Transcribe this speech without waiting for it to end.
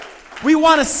We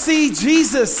want to see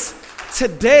Jesus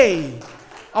today.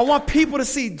 I want people to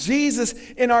see Jesus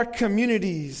in our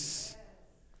communities.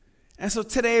 And so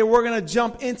today we're going to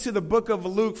jump into the book of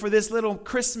Luke for this little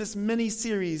Christmas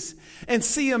mini-series and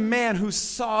see a man who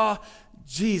saw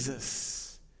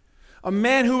Jesus. A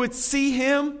man who would see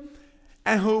him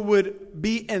and who would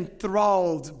be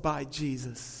enthralled by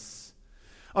Jesus.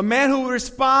 A man who would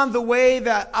respond the way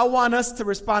that I want us to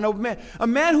respond. A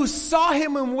man who saw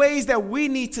him in ways that we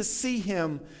need to see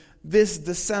him this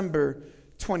December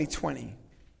 2020.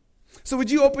 So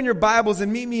would you open your Bibles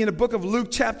and meet me in the book of Luke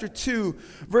chapter 2,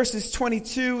 verses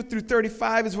 22 through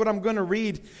 35 is what I'm going to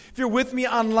read. If you're with me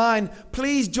online,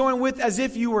 please join with as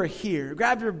if you were here.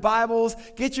 Grab your Bibles,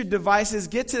 get your devices,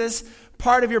 get to this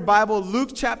part of your Bible,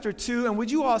 Luke chapter 2, and would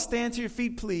you all stand to your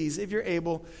feet, please, if you're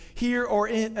able, here or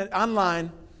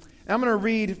online. And I'm going to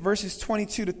read verses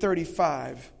 22 to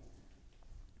 35.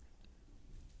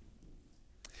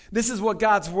 This is what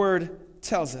God's word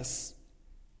tells us.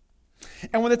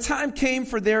 And when the time came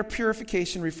for their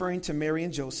purification, referring to Mary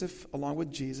and Joseph, along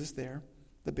with Jesus there,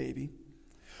 the baby,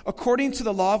 according to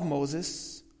the law of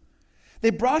Moses, they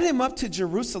brought him up to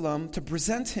Jerusalem to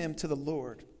present him to the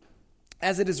Lord.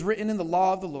 As it is written in the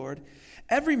law of the Lord,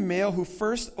 every male who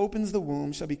first opens the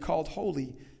womb shall be called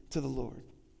holy to the Lord,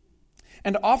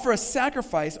 and offer a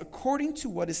sacrifice according to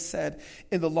what is said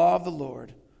in the law of the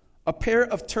Lord, a pair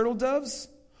of turtle doves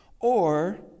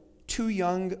or 2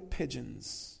 young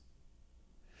pigeons.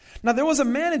 Now there was a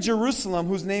man in Jerusalem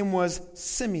whose name was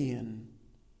Simeon.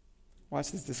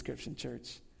 Watch this description,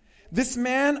 church. This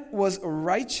man was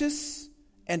righteous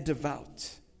and devout,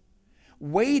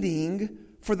 waiting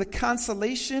for the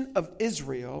consolation of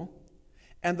Israel,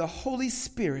 and the Holy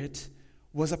Spirit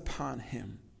was upon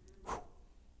him.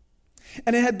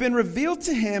 And it had been revealed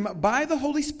to him by the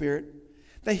Holy Spirit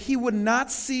that he would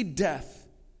not see death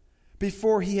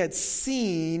before he had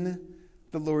seen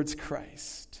the Lord's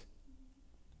Christ.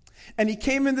 And he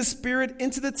came in the Spirit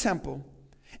into the temple.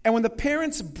 And when the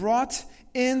parents brought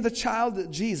in the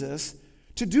child Jesus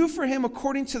to do for him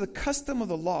according to the custom of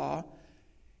the law,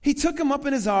 he took him up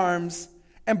in his arms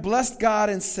and blessed God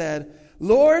and said,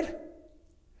 Lord,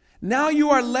 now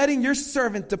you are letting your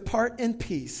servant depart in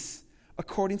peace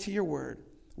according to your word.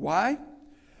 Why?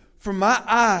 For my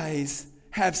eyes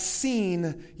have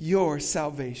seen your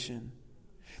salvation,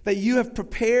 that you have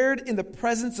prepared in the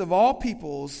presence of all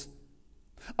peoples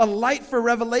a light for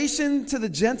revelation to the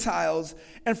Gentiles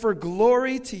and for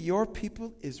glory to your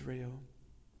people Israel.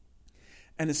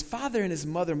 And his father and his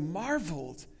mother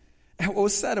marveled at what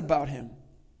was said about him.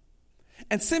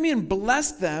 And Simeon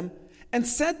blessed them and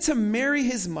said to Mary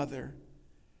his mother,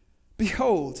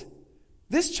 Behold,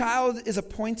 this child is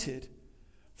appointed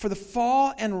for the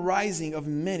fall and rising of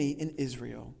many in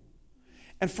Israel,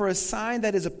 and for a sign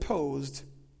that is opposed,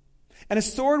 and a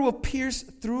sword will pierce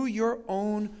through your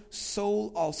own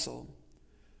soul also,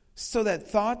 so that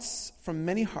thoughts from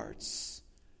many hearts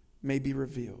may be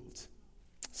revealed.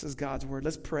 This is God's word.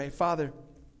 Let's pray. Father,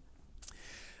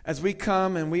 as we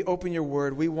come and we open your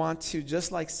word, we want to,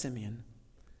 just like Simeon,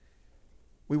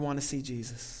 we want to see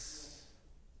Jesus.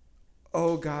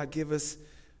 Oh God, give us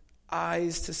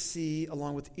eyes to see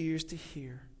along with ears to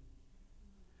hear.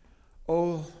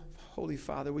 Oh, Holy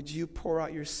Father, would you pour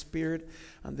out your Spirit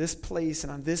on this place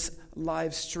and on this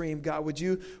live stream? God, would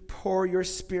you pour your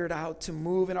Spirit out to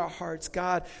move in our hearts?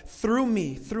 God, through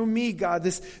me, God,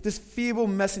 this feeble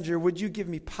messenger, would you give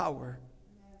me power?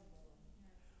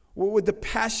 Would the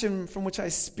passion from which I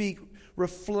speak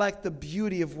reflect the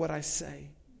beauty of what I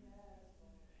say?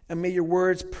 And may your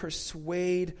words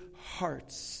persuade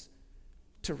hearts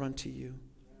to run to you.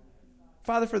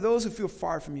 Father, for those who feel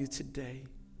far from you today,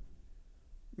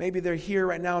 maybe they're here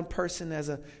right now in person as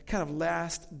a kind of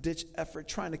last-ditch effort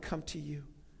trying to come to you.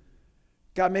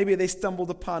 God, maybe they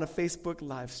stumbled upon a Facebook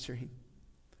live stream.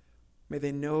 May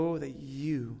they know that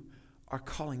you are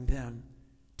calling them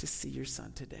to see your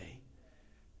Son today.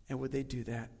 And would they do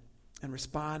that and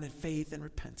respond in faith and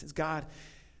repentance? God,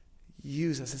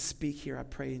 use us and speak here, I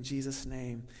pray in Jesus'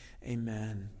 name.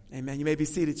 Amen. Amen. You may be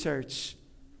seated, church.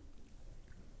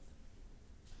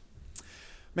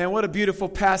 Man, what a beautiful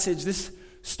passage. This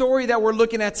story that we're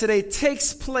looking at today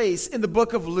takes place in the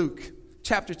book of Luke,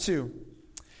 chapter 2.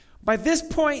 By this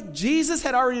point, Jesus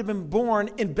had already been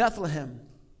born in Bethlehem.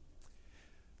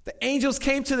 The angels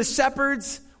came to the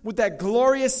shepherds with that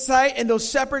glorious sight, and those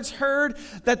shepherds heard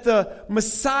that the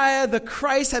Messiah, the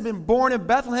Christ, had been born in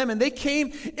Bethlehem, and they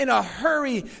came in a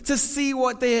hurry to see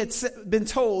what they had been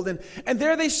told. And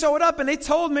there they showed up, and they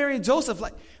told Mary and Joseph,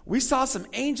 like, we saw some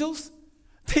angels.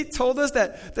 They told us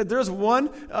that there's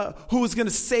one who was going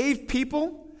to save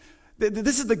people.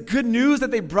 This is the good news that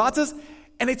they brought us.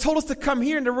 And they told us to come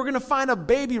here and that we're going to find a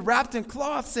baby wrapped in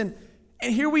cloths. And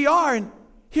here we are. And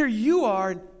here you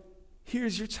are. And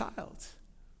here's your child.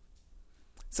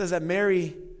 It says that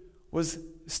Mary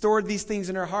stored these things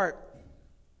in her heart.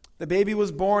 The baby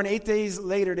was born. 8 days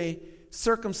later, they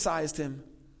circumcised him.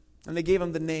 And they gave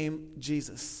him the name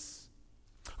Jesus.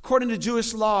 According to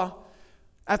Jewish law,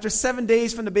 after 7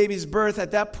 days from the baby's birth,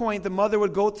 at that point, the mother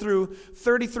would go through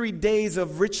 33 days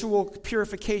of ritual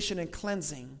purification and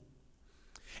cleansing.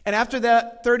 And after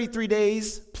that 33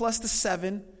 days, plus the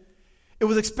 7, it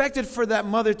was expected for that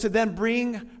mother to then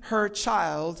bring her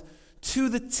child to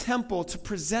the temple to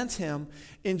present him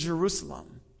in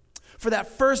Jerusalem, for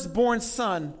that firstborn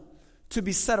son to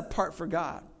be set apart for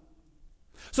God.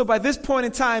 So by this point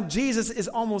in time, Jesus is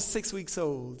almost 6 weeks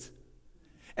old.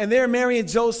 And there Mary and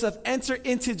Joseph enter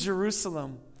into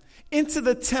Jerusalem, into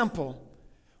the temple,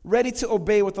 ready to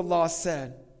obey what the law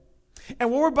said.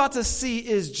 And what we're about to see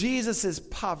is Jesus'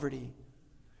 poverty.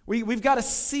 We've got to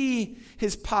see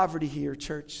his poverty here,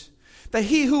 church. That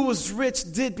he who was rich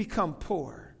did become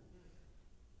poor.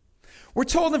 We're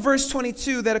told in verse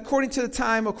 22 that according to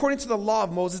the law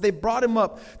of Moses, they brought him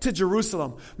up to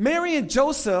Jerusalem. Mary and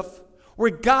Joseph were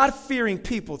God-fearing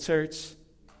people, church.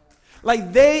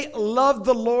 Like they loved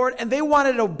the Lord and they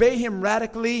wanted to obey him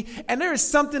radically. And there is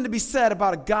something to be said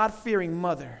about a God-fearing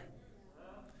mother.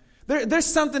 There's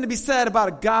something to be said about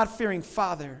a God-fearing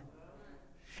father.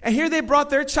 And here they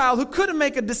brought their child who couldn't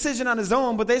make a decision on his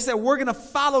own, but they said, we're going to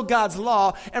follow God's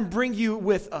law and bring you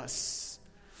with us.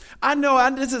 I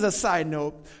know, this is a side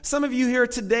note. Some of you here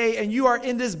today and you are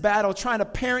in this battle trying to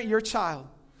parent your child.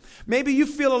 Maybe you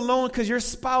feel alone because your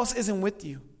spouse isn't with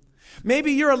you.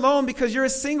 Maybe you're alone because you're a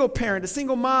single parent, a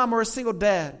single mom, or a single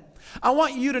dad. I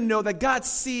want you to know that God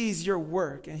sees your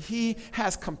work and he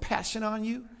has compassion on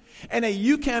you and that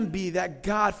you can be that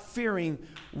God-fearing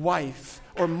wife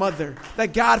or mother,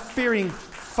 that God-fearing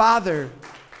father.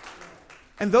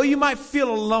 And though you might feel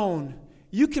alone,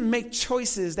 you can make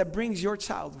choices that brings your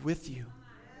child with you.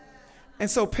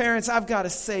 And so parents, I've got to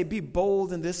say, be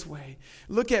bold in this way.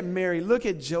 Look at Mary, look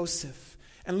at Joseph.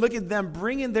 And look at them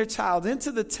bringing their child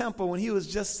into the temple when he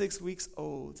was just 6 weeks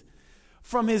old.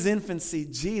 From his infancy,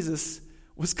 Jesus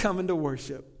was coming to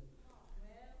worship.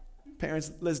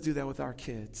 Parents, let's do that with our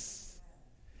kids.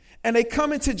 And they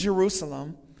come into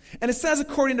Jerusalem. And it says,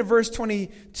 according to verse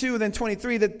 22, then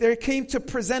 23, that they came to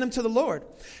present him to the Lord.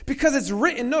 Because it's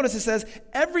written, notice it says,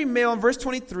 every male in verse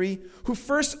 23 who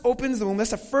first opens the womb,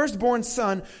 that's a firstborn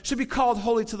son, should be called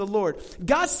holy to the Lord.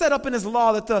 God set up in his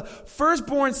law that the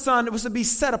firstborn son was to be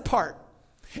set apart.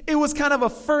 It was kind of a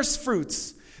first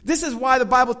fruits. This is why the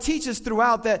Bible teaches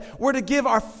throughout that we're to give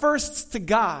our firsts to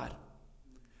God.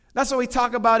 That's what we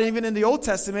talk about even in the Old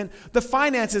Testament. The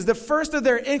finances, the first of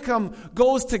their income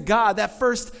goes to God, that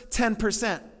first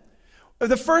 10%.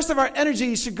 The first of our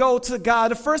energy should go to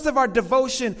God, the first of our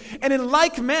devotion. And in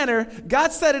like manner,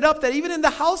 God set it up that even in the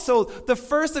household, the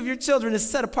first of your children is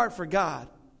set apart for God.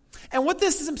 And what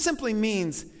this simply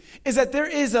means is that there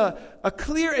is a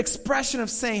clear expression of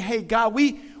saying, hey, God,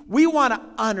 we want to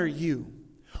honor you.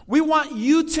 We want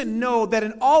you to know that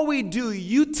in all we do,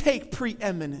 you take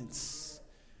preeminence.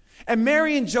 And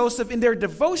Mary and Joseph, in their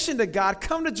devotion to God,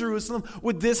 come to Jerusalem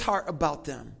with this heart about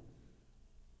them.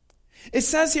 It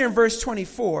says here in verse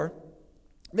 24,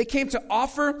 they came to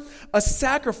offer a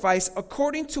sacrifice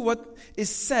according to what is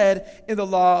said in the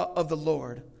law of the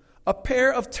Lord, a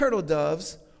pair of turtle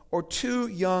doves or 2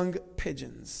 young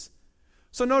pigeons.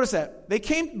 So notice that. They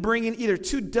came bringing either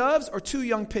 2 doves or 2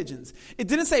 young pigeons. It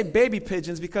didn't say baby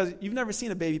pigeons because you've never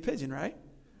seen a baby pigeon, right?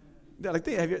 Like,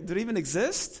 do they even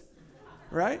exist?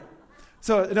 Right?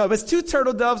 So, no, but it's 2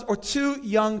 turtle doves or 2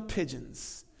 young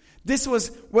pigeons. This was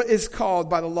what is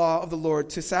called by the law of the Lord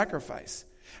to sacrifice.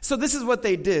 So this is what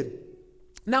they did.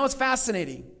 Now it's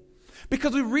fascinating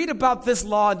because we read about this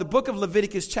law in the book of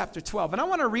Leviticus chapter 12. And I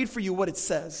want to read for you what it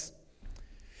says.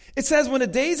 It says, when the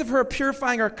days of her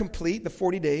purifying are complete, the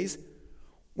 40 days,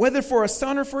 whether for a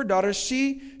son or for a daughter,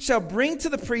 she shall bring to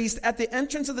the priest at the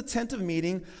entrance of the tent of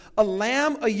meeting a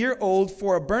lamb a year old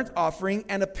for a burnt offering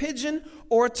and a pigeon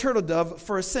or a turtle dove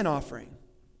for a sin offering.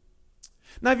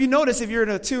 Now, if you notice, if you're an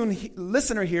attuned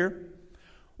listener here,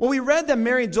 what we read that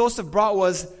Mary and Joseph brought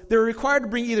was they were required to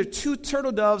bring either 2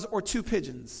 turtle doves or 2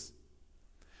 pigeons.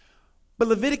 But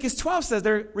Leviticus 12 says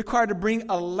they're required to bring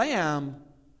a lamb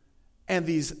and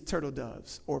these turtle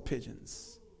doves or pigeons.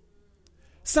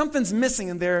 Something's missing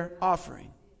in their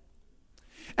offering.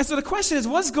 And so the question is,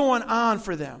 what's going on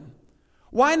for them?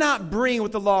 Why not bring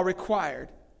what the law required?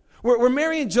 Were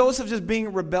Mary and Joseph just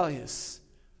being rebellious?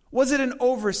 Was it an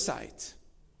oversight?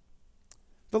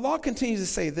 The law continues to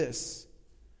say this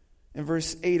in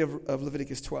verse 8 of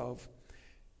Leviticus 12.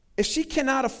 If she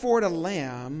cannot afford a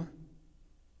lamb,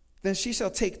 then she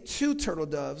shall take 2 turtle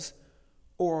doves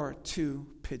or 2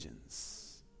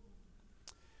 pigeons.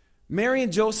 Mary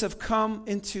and Joseph come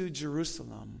into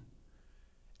Jerusalem,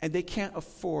 and they can't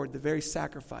afford the very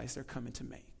sacrifice they're coming to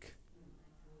make.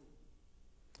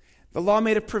 The law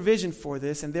made a provision for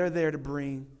this, and they're there to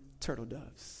bring turtle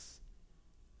doves.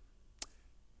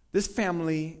 This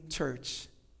family church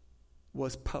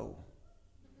was poor.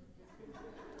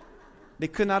 They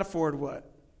could not afford what?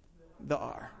 The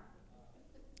R.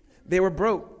 They were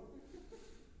broke.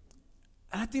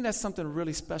 And I think that's something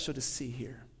really special to see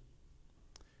here.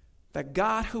 That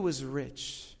God, who is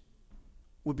rich,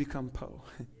 would become poor.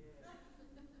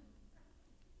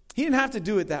 He didn't have to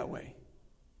do it that way.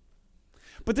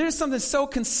 But there's something so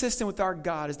consistent with our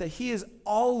God, is that he is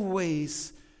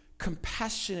always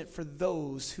compassionate for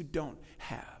those who don't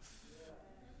have.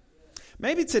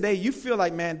 Maybe today you feel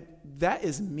like, man, that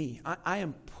is me. I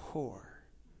am poor.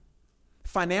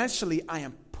 Financially, I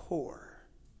am poor.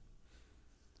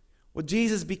 Well,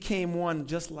 Jesus became one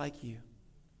just like you.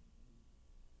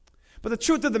 But the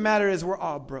truth of the matter is, we're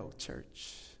all broke,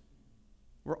 church.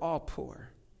 We're all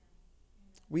poor.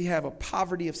 We have a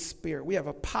poverty of spirit. We have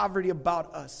a poverty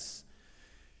about us.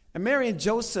 And Mary and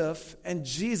Joseph and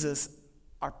Jesus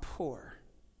are poor.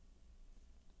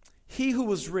 He who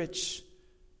was rich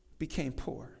became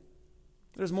poor.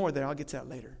 There's more there. I'll get to that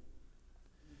later.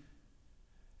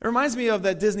 It reminds me of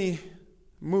that Disney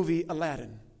movie,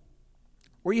 Aladdin,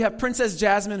 where you have Princess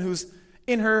Jasmine, who's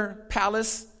in her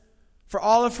palace for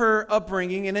all of her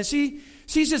upbringing, and then she's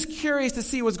just curious to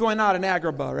see what's going on in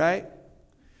Agrabah, right?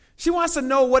 She wants to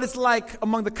know what it's like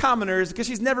among the commoners because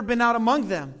she's never been out among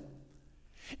them.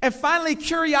 And finally,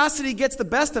 curiosity gets the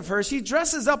best of her. She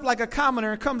dresses up like a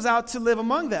commoner and comes out to live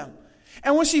among them.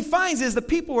 And what she finds is the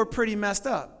people were pretty messed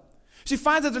up. She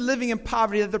finds that they're living in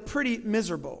poverty, that they're pretty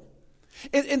miserable.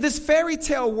 In this fairy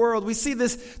tale world, we see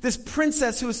this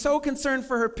princess who is so concerned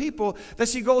for her people that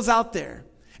she goes out there.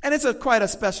 And it's quite a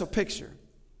special picture.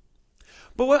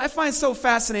 But what I find so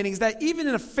fascinating is that even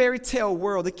in a fairy tale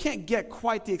world, it can't get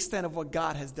quite the extent of what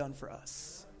God has done for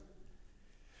us.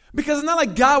 Because it's not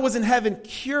like God was in heaven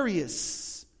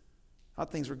curious how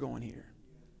things were going here.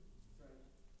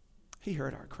 He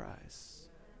heard our cries.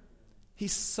 He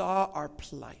saw our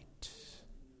plight.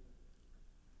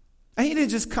 And he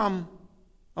didn't just come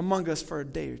among us for a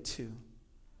day or two.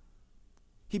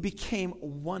 He became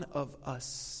one of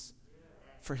us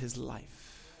for his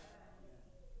life.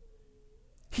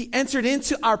 He entered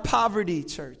into our poverty,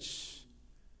 church.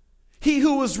 He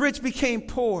who was rich became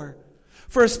poor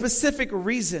for a specific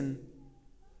reason.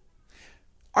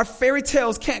 Our fairy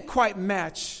tales can't quite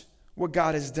match what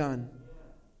God has done.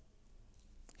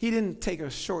 He didn't take a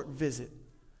short visit,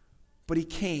 but he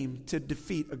came to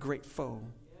defeat a great foe.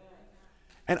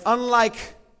 And unlike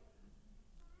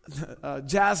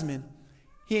Jasmine,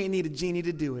 he ain't need a genie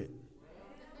to do it.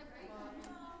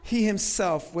 He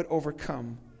himself would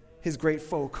overcome his great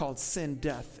foe called sin,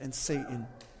 death, and Satan.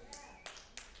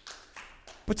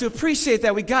 But to appreciate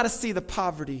that, we got to see the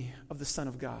poverty of the Son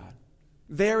of God.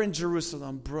 There in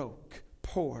Jerusalem, broke,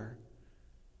 poor.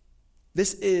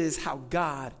 This is how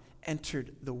God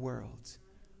entered the world.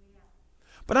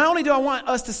 But not only do I want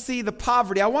us to see the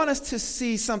poverty, I want us to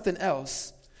see something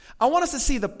else. I want us to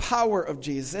see the power of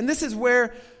Jesus. And this is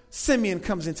where Simeon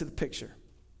comes into the picture.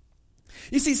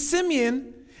 You see,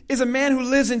 Simeon is a man who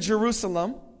lives in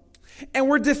Jerusalem.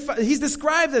 And he's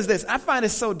described as this. I find it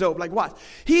so dope. Like, watch.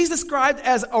 He's described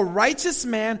as a righteous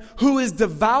man who is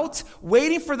devout,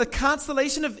 waiting for the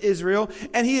consolation of Israel,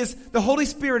 and the Holy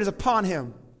Spirit is upon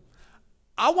him.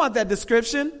 I want that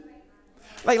description.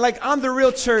 Like on the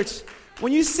real church,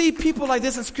 when you see people like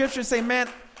this in Scripture, say, man,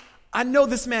 I know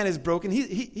this man is broken.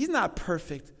 He's not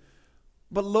perfect.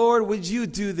 But Lord, would you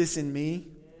do this in me?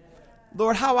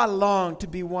 Lord, how I long to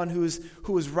be one who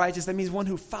is righteous. That means one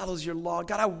who follows your law.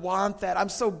 God, I want that. I'm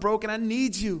so broken. I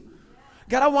need you.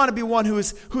 God, I want to be one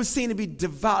who's seen to be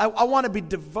devout. I want to be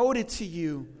devoted to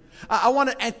you. I want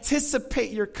to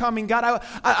anticipate your coming. God,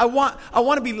 I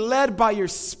want to be led by your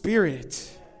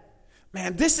Spirit.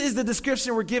 Man, this is the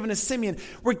description we're given to Simeon.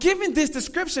 We're given this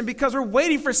description because we're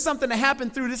waiting for something to happen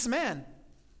through this man.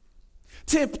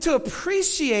 To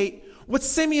appreciate what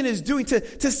Simeon is doing,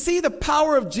 to see the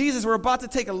power of Jesus we're about to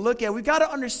take a look at, we've got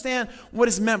to understand what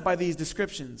is meant by these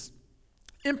descriptions.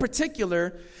 In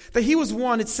particular, that he was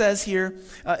one, it says here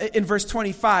in verse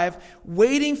 25,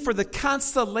 waiting for the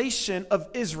consolation of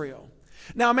Israel.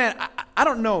 Now, man, I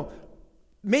don't know.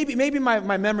 Maybe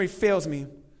my memory fails me.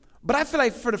 But I feel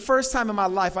like for the first time in my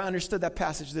life, I understood that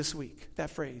passage this week,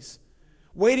 that phrase.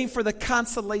 Waiting for the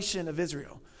consolation of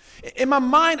Israel. In my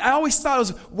mind, I always thought I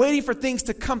was waiting for things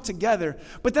to come together.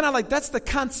 But then that's the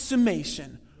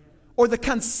consummation or the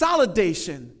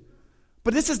consolidation.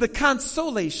 But this is the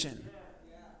consolation.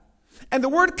 And the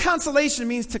word consolation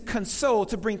means to console,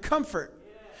 to bring comfort.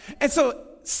 And so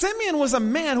Simeon was a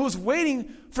man who was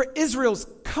waiting for Israel's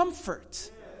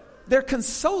comfort. They're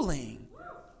consoling.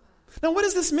 Now, what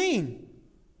does this mean?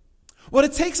 Well,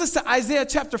 it takes us to Isaiah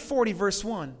chapter 40, verse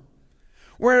 1,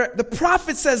 where the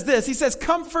prophet says this. He says,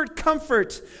 "Comfort,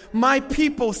 comfort my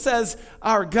people, says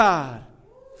our God."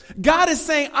 God is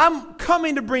saying, I'm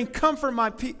coming to bring comfort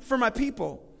for my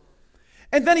people.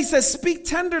 And then he says, "Speak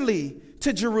tenderly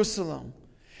to Jerusalem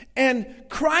and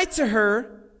cry to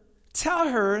her, tell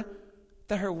her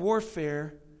that her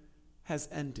warfare has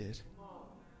ended,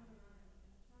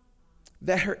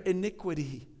 that her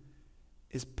iniquity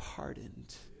is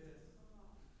pardoned."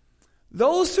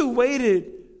 Those who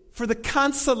waited for the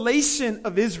consolation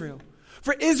of Israel,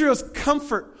 for Israel's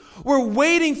comfort, were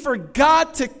waiting for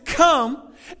God to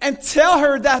come and tell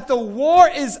her that the war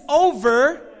is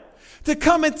over, to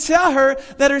come and tell her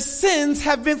that her sins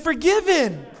have been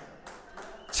forgiven.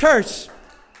 Church,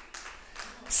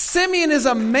 Simeon is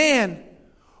a man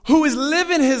who is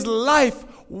living his life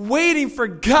waiting for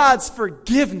God's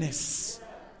forgiveness.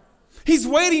 He's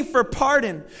waiting for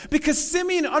pardon because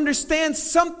Simeon understands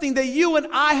something that you and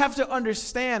I have to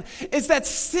understand. Is that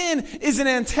sin is an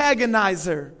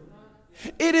antagonizer.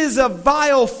 It is a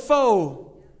vile foe.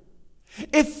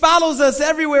 It follows us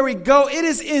everywhere we go. It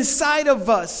is inside of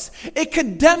us. It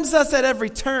condemns us at every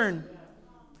turn.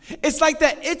 It's like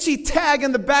that itchy tag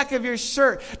in the back of your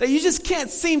shirt that you just can't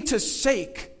seem to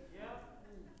shake.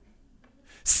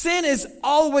 Sin is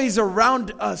always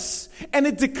around us, and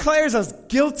it declares us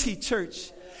guilty,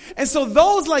 church. And so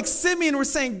those like Simeon were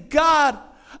saying, God,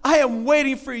 I am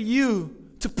waiting for you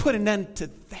to put an end to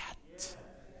that.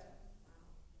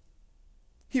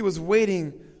 He was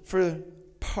waiting for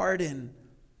pardon.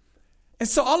 And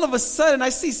so all of a sudden, I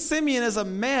see Simeon as a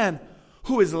man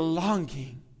who is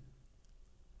longing.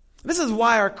 This is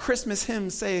why our Christmas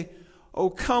hymns say,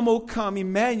 O come,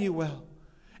 Emmanuel,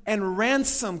 and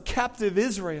ransom captive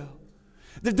Israel.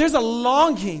 There's a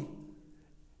longing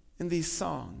in these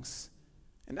songs.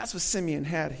 And that's what Simeon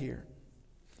had here.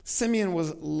 Simeon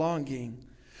was longing.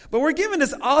 But we're given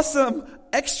this awesome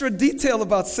extra detail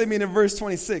about Simeon in verse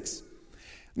 26.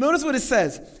 Notice what it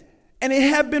says. And it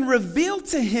had been revealed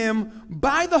to him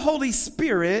by the Holy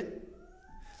Spirit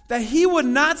that he would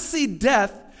not see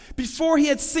death before he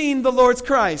had seen the Lord's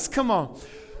Christ. Come on.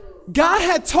 God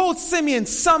had told Simeon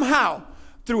somehow,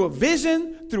 through a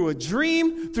vision, through a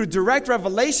dream, through direct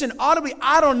revelation, audibly,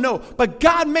 I don't know. But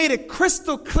God made it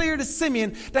crystal clear to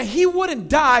Simeon that he wouldn't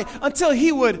die until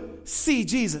he would see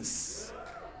Jesus.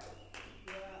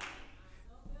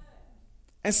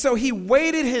 And so he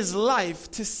waited his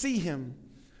life to see him.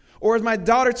 Or as my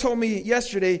daughter told me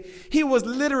yesterday, he was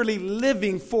literally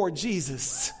living for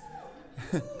Jesus.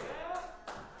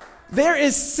 There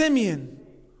is Simeon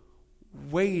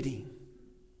waiting.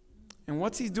 And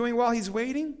what's he doing while he's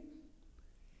waiting?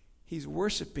 He's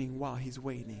worshiping while he's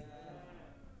waiting.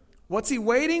 What's he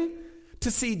waiting? To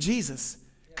see Jesus.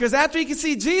 Because after he could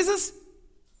see Jesus,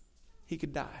 he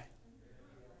could die.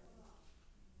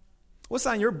 What's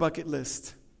on your bucket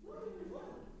list?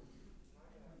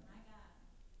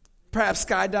 Perhaps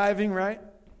skydiving, right?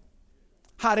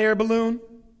 Hot air balloon.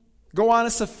 Go on a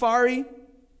safari.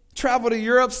 Travel to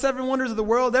Europe, 7 wonders of the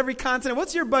world, every continent.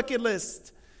 What's your bucket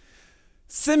list?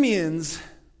 Simeon's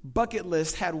bucket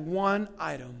list had one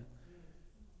item.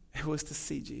 It was to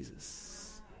see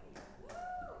Jesus.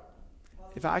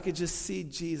 If I could just see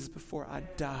Jesus before I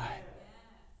die,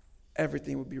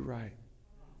 everything would be right.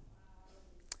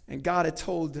 And God had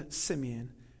told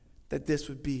Simeon that this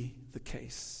would be the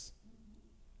case.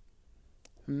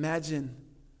 Imagine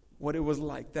what it was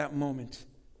like that moment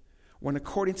when,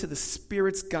 according to the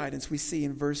Spirit's guidance, we see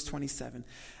in verse 27,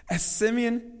 as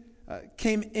Simeon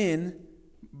came in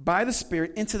by the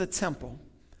Spirit into the temple,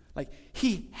 like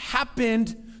he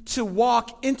happened to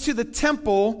walk into the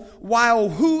temple while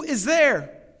who is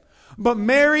there? But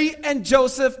Mary and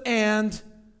Joseph and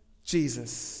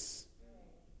Jesus.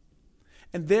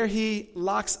 And there he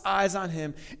locks eyes on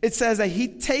him. It says that he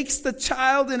takes the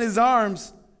child in his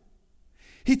arms.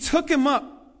 He took him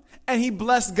up and he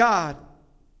blessed God.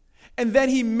 And then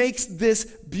he makes this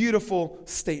beautiful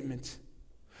statement.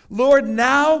 Lord,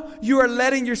 now you are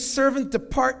letting your servant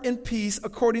depart in peace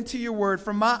according to your word,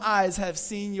 for my eyes have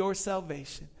seen your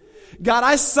salvation. God,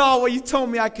 I saw what you told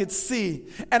me I could see,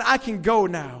 and I can go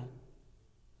now.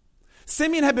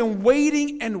 Simeon had been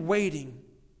waiting and waiting.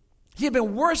 He had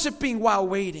been worshiping while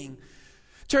waiting.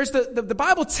 Church, the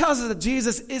Bible tells us that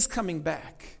Jesus is coming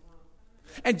back.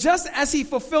 And just as he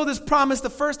fulfilled his promise the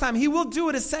first time, he will do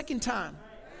it a second time.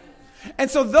 And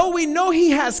so though we know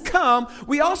he has come,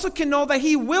 we also can know that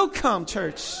he will come,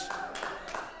 church.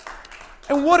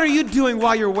 And what are you doing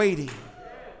while you're waiting?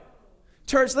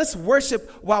 Church, let's worship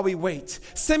while we wait.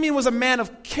 Simeon was a man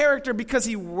of character because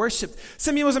he worshiped.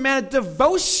 Simeon was a man of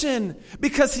devotion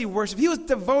because he worshiped. He was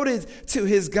devoted to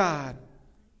his God.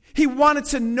 He wanted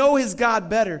to know his God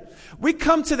better. We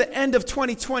come to the end of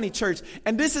 2020, church,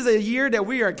 and this is a year that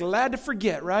we are glad to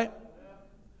forget, right?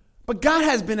 But God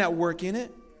has been at work in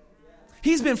it.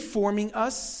 He's been forming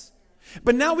us.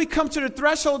 But now we come to the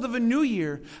threshold of a new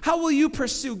year. How will you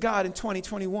pursue God in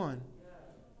 2021?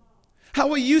 How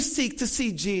will you seek to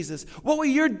see Jesus? What will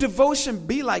your devotion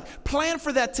be like? Plan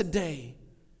for that today.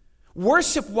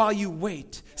 Worship while you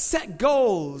wait. Set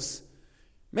goals.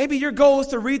 Maybe your goal is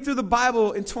to read through the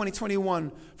Bible in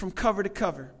 2021 from cover to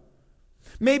cover.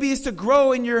 Maybe it's to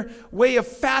grow in your way of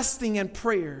fasting and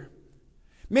prayer.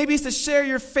 Maybe it's to share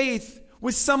your faith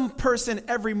with some person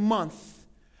every month.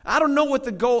 I don't know what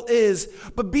the goal is,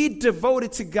 but be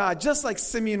devoted to God, just like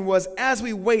Simeon was, as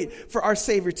we wait for our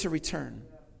Savior to return.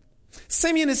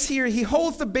 Simeon is here. He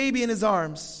holds the baby in his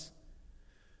arms,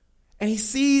 and he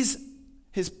sees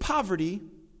his poverty,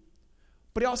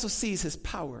 but he also sees his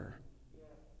power.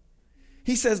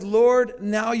 He says, Lord,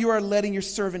 now you are letting your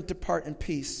servant depart in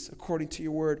peace, according to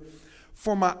your word,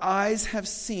 for my eyes have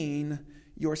seen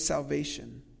your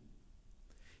salvation.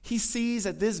 He sees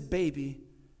that this baby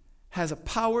has a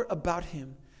power about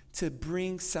him to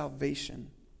bring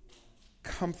salvation,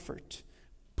 comfort,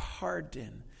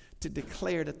 pardon, to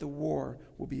declare that the war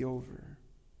will be over.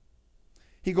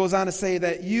 He goes on to say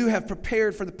that you have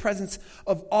prepared for the presence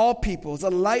of all peoples,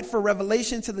 a light for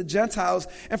revelation to the Gentiles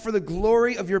and for the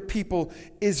glory of your people,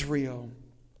 Israel.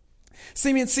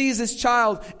 Simeon sees this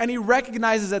child and he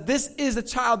recognizes that this is the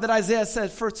child that Isaiah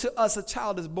said, for to us a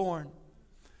child is born.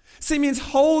 Simeon's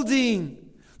holding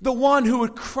the one who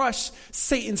would crush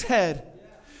Satan's head.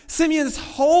 Simeon's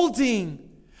holding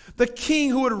the king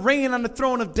who would reign on the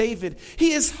throne of David.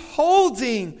 He is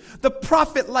holding the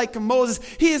prophet like Moses.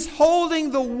 He is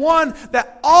holding the one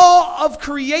that all of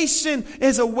creation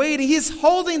is awaiting. He is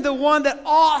holding the one that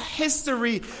all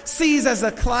history sees as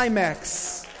a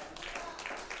climax.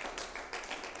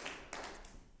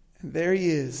 And there he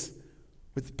is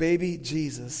with baby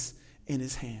Jesus in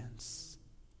his hands.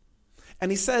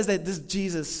 And he says that this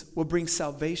Jesus will bring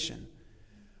salvation.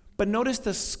 But notice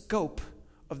the scope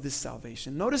of this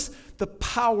salvation. Notice the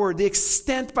power, the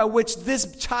extent by which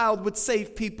this child would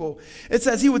save people. It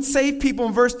says he would save people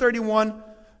in verse 31.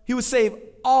 He would save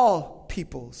all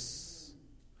peoples.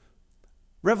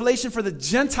 Revelation for the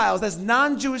Gentiles, that's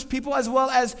non-Jewish people as well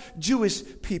as Jewish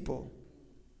people.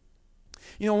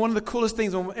 You know, one of the coolest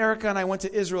things, when Erica and I went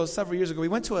to Israel several years ago, we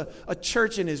went to a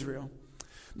church in Israel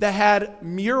that had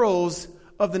murals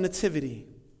of the Nativity.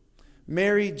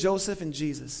 Mary, Joseph, and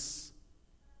Jesus.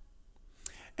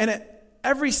 And at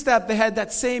every step, they had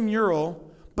that same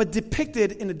mural, but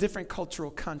depicted in a different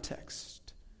cultural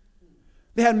context.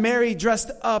 They had Mary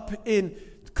dressed up in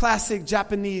classic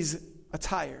Japanese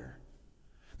attire.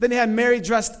 Then they had Mary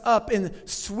dressed up in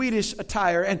Swedish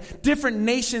attire, and different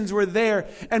nations were there,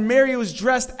 and Mary was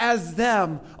dressed as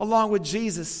them along with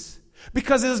Jesus.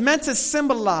 Because it was meant to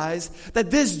symbolize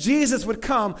that this Jesus would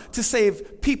come to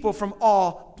save people from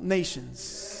all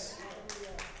nations.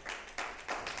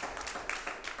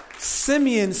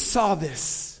 Simeon saw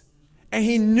this, and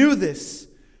he knew this,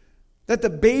 that the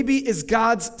baby is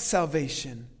God's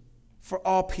salvation for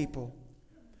all people.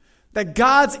 That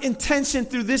God's intention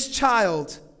through this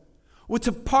child was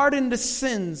to pardon the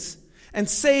sins and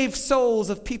save souls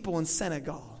of people in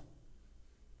Senegal.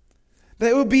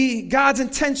 That it would be God's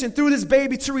intention through this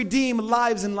baby to redeem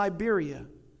lives in Liberia.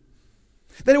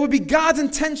 That it would be God's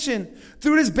intention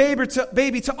through this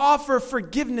baby to offer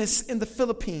forgiveness in the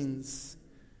Philippines.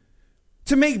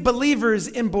 To make believers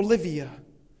in Bolivia.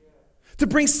 To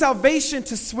bring salvation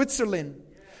to Switzerland.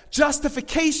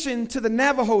 Justification to the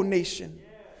Navajo nation.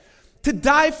 To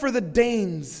die for the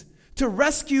Danes. To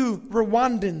rescue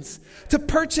Rwandans. To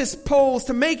purchase Poles.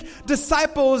 To make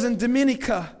disciples in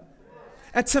Dominica.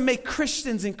 And to make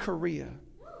Christians in Korea.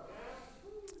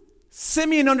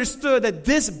 Simeon understood that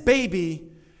this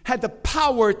baby had the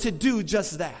power to do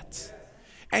just that.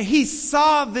 And he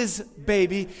saw this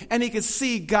baby and he could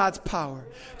see God's power.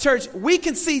 Church, we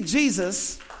can see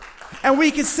Jesus and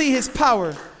we can see his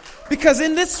power. Because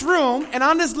in this room and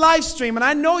on this live stream, and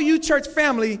I know you church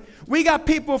family, we got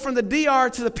people from the DR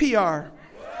to the PR.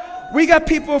 We got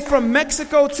people from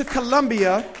Mexico to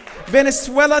Colombia,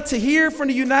 Venezuela to here from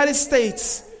the United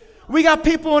States. We got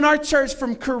people in our church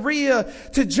from Korea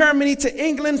to Germany to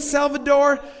England,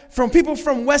 Salvador, from people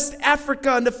from West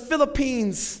Africa and the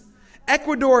Philippines,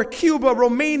 Ecuador, Cuba,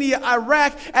 Romania,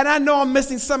 Iraq, and I know I'm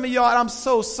missing some of y'all, and I'm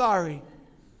so sorry.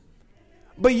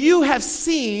 But you have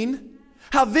seen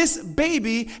how this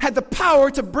baby had the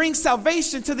power to bring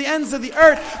salvation to the ends of the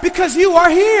earth because you are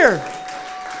here.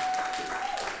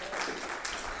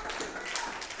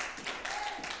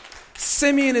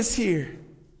 Simeon is here.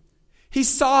 He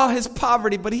saw his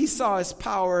poverty, but he saw his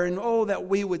power. And oh, that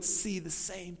we would see the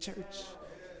same, church.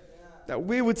 That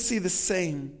we would see the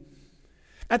same.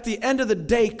 At the end of the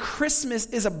day, Christmas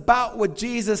is about what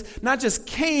Jesus not just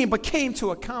came, but came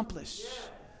to accomplish.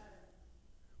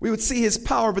 We would see his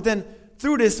power, but then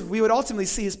through this, we would ultimately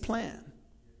see his plan.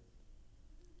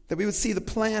 That we would see the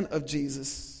plan of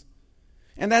Jesus.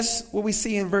 And that's what we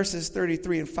see in verses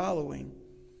 33 and following.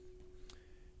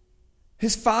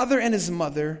 His father and his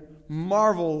mother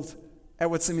marveled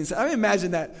at what Simeon said. I mean,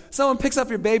 imagine that. Someone picks up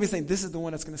your baby saying, this is the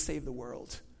one that's going to save the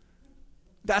world.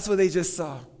 That's what they just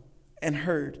saw and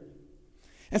heard.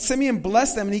 And Simeon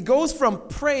blessed them, and he goes from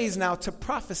praise now to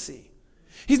prophecy.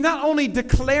 He's not only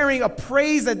declaring a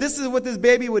praise that this is what this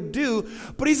baby would do,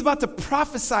 but he's about to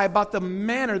prophesy about the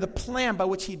manner, the plan by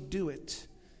which he'd do it.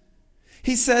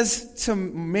 He says to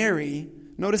Mary,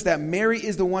 notice that Mary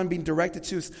is the one being directed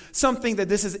to something that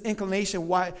this is inclination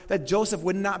why that Joseph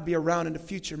would not be around in the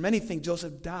future. Many think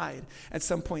Joseph died at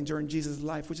some point during Jesus'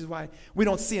 life, which is why we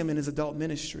don't see him in his adult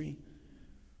ministry.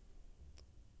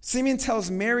 Simeon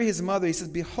tells Mary, his mother, he says,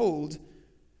 behold,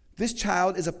 this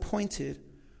child is appointed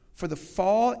for the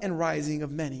fall and rising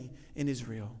of many in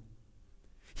Israel.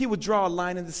 He would draw a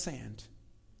line in the sand.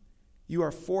 You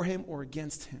are for him or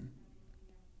against him.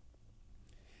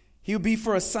 He will be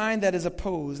for a sign that is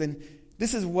opposed. And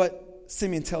this is what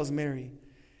Simeon tells Mary.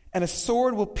 And a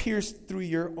sword will pierce through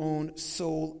your own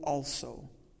soul also,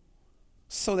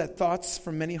 so that thoughts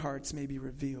from many hearts may be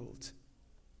revealed.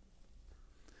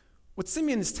 What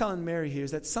Simeon is telling Mary here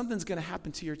is that something's going to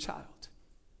happen to your child.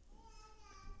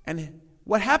 And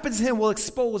what happens to him will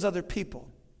expose other people.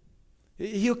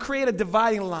 He'll create a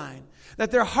dividing line,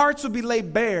 that their hearts will be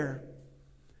laid bare.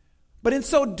 But in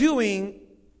so doing,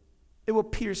 it will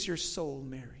pierce your soul,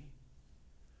 Mary.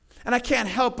 And I can't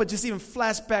help but just even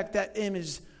flash back that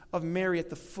image of Mary at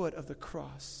the foot of the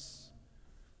cross.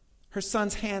 Her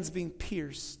son's hands being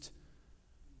pierced,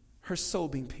 her soul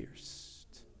being pierced.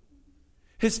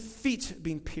 His feet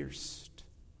being pierced,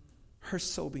 her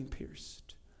soul being pierced.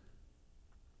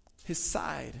 His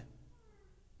side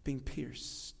being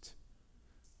pierced,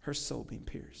 her soul being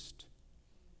pierced.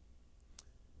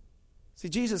 See,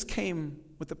 Jesus came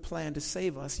with a plan to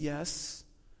save us, yes,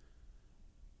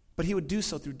 but he would do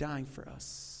so through dying for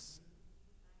us.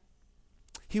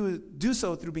 He would do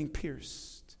so through being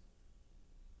pierced.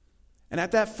 And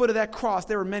at that foot of that cross,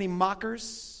 there were many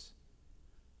mockers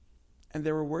and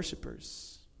there were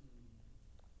worshipers.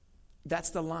 That's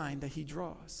the line that he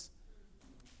draws.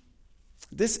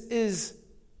 This is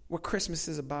what Christmas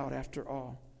is about, after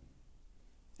all.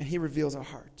 And he reveals our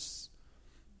hearts.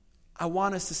 I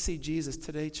want us to see Jesus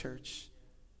today, church.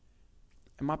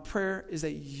 And my prayer is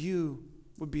that you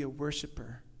would be a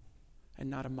worshiper and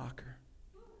not a mocker.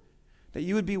 That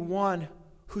you would be one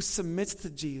who submits to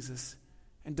Jesus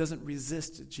and doesn't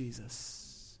resist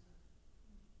Jesus.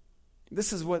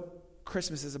 This is what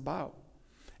Christmas is about.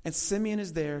 And Simeon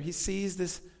is there. He sees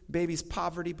this baby's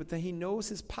poverty, but then he knows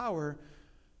his power.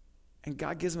 And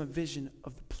God gives him a vision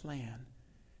of the plan.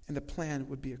 And the plan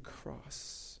would be a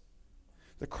cross.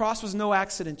 The cross was no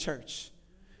accident, church.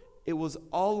 It was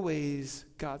always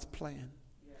God's plan.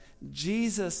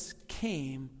 Jesus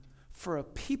came for a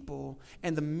people,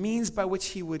 and the means by which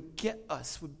he would get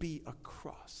us would be a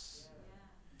cross.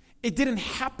 It didn't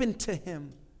happen to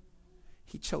him.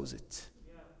 He chose it.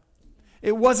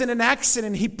 It wasn't an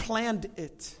accident. He planned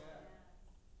it.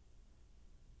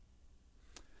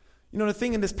 You know, the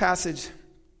thing in this passage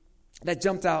that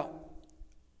jumped out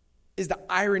is the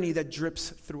irony that drips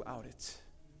throughout it.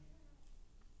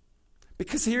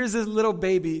 Because here's this little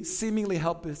baby, seemingly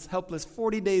helpless,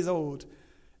 40 days old,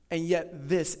 and yet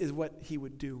this is what he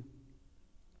would do.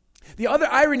 The other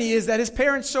irony is that his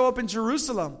parents show up in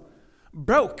Jerusalem,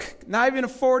 broke, not even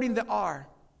affording the R.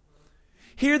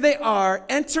 Here they are,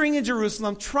 entering in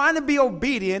Jerusalem, trying to be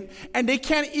obedient, and they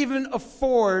can't even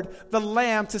afford the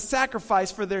lamb to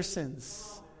sacrifice for their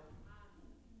sins.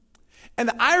 And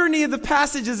the irony of the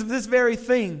passage is this very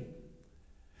thing,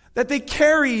 that they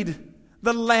carried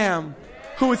the lamb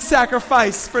who would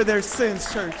sacrifice for their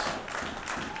sins, church.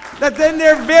 that in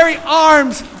their very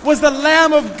arms was the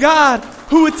Lamb of God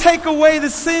who would take away the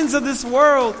sins of this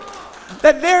world.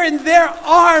 That there in their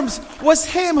arms was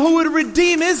Him who would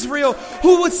redeem Israel,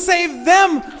 who would save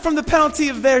them from the penalty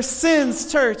of their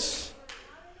sins, church.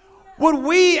 Would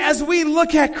we, as we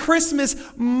look at Christmas,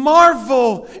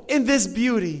 marvel in this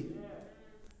beauty?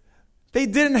 They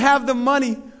didn't have the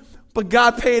money, but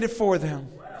God paid it for them.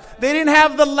 They didn't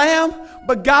have the lamb,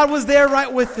 but God was there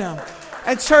right with them.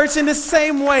 And church, in the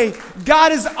same way,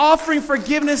 God is offering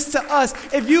forgiveness to us.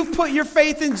 If you've put your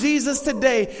faith in Jesus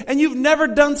today and you've never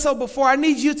done so before, I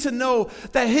need you to know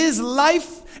that His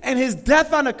life and His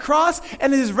death on the cross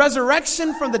and His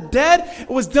resurrection from the dead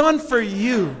was done for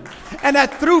you. And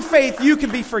that through faith you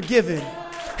can be forgiven.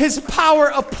 His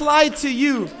power applied to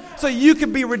you so you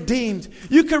can be redeemed.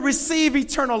 You can receive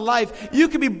eternal life. You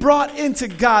can be brought into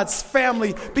God's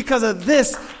family because of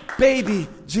this baby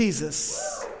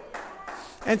Jesus.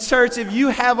 And church, if you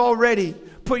have already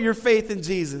put your faith in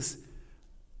Jesus,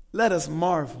 let us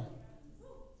marvel.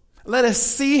 Let us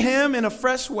see Him in a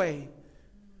fresh way.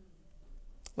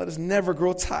 Let us never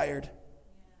grow tired.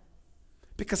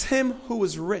 Because Him who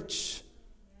was rich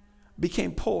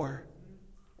became poor,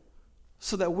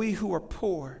 so that we who are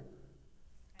poor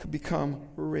could become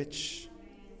rich.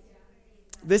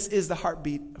 This is the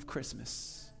heartbeat of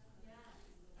Christmas.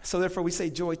 So therefore we say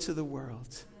joy to the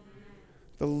world.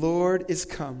 The Lord is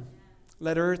come.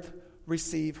 Let earth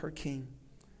receive her King.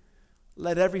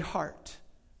 Let every heart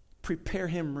prepare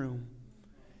Him room.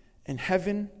 In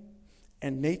heaven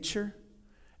and nature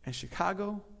and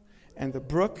Chicago and the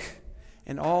brook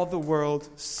and all the world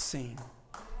sing.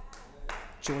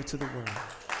 Joy to the world.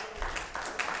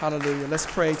 Hallelujah. Let's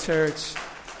pray, church.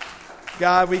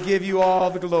 God, we give You all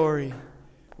the glory.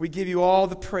 We give You all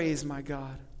the praise, my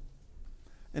God.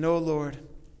 And oh Lord,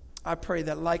 I pray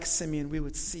that like Simeon, we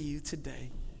would see You today.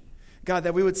 God,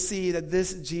 that we would see that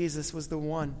this Jesus was the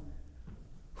one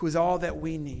who is all that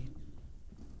we need.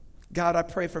 God, I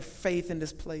pray for faith in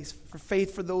this place, for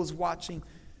faith for those watching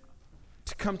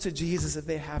to come to Jesus if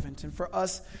they haven't. And for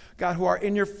us, God, who are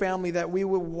in Your family, that we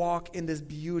would walk in this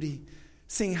beauty,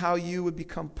 seeing how You would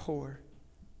become poor,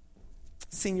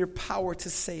 seeing Your power to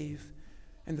save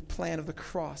and the plan of the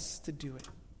cross to do it.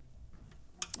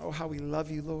 Oh, how we love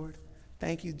You, Lord.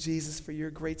 Thank You, Jesus, for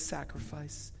Your great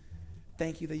sacrifice.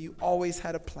 Thank You that You always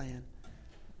had a plan.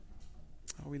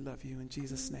 Oh, we love You in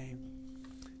Jesus' name.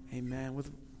 Amen.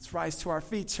 Let's rise to our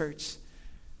feet, church,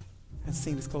 and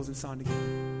sing this closing song together.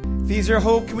 If He's your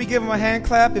hope, can we give Him a hand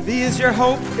clap? If He is your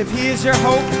hope, if He is your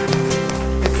hope,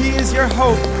 if He is your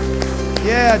hope.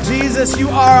 Yeah, Jesus, You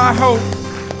are our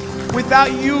hope.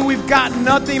 Without You, we've got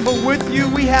nothing, but with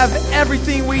You, we have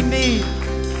everything we need.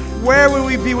 Where would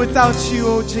we be without You,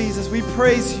 oh Jesus? We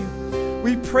praise You.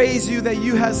 We praise You that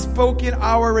You have spoken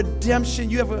our redemption.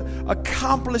 You have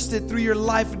accomplished it through Your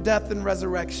life, death, and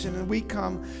resurrection. And we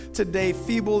come today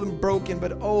feeble and broken,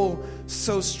 but oh,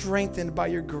 so strengthened by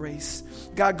Your grace.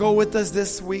 God, go with us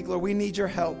this week, Lord. We need Your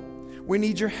help. We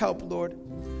need Your help, Lord.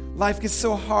 Life gets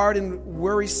so hard and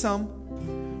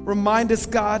worrisome. Remind us,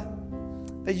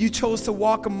 God, that You chose to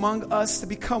walk among us, to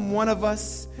become one of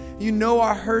us. You know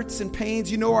our hurts and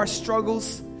pains. You know our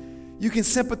struggles. You can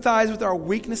sympathize with our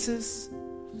weaknesses.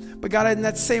 But God, in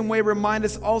that same way, remind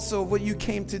us also of what You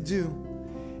came to do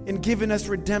in giving us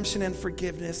redemption and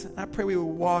forgiveness. And I pray we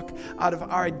will walk out of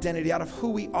our identity, out of who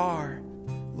we are,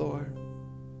 Lord.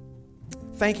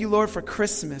 Thank You, Lord, for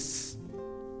Christmas.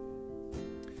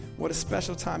 What a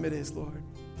special time it is, Lord,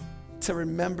 to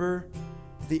remember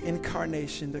the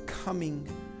incarnation, the coming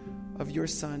of Your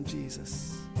Son,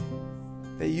 Jesus.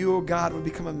 That You, oh God, would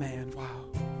become a man. Wow.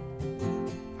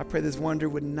 I pray this wonder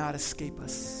would not escape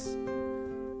us.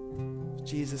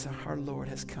 Jesus, our Lord,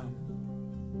 has come.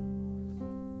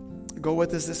 Go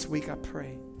with us this week, I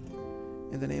pray.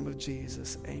 In the name of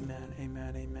Jesus, amen,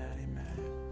 amen, amen, amen.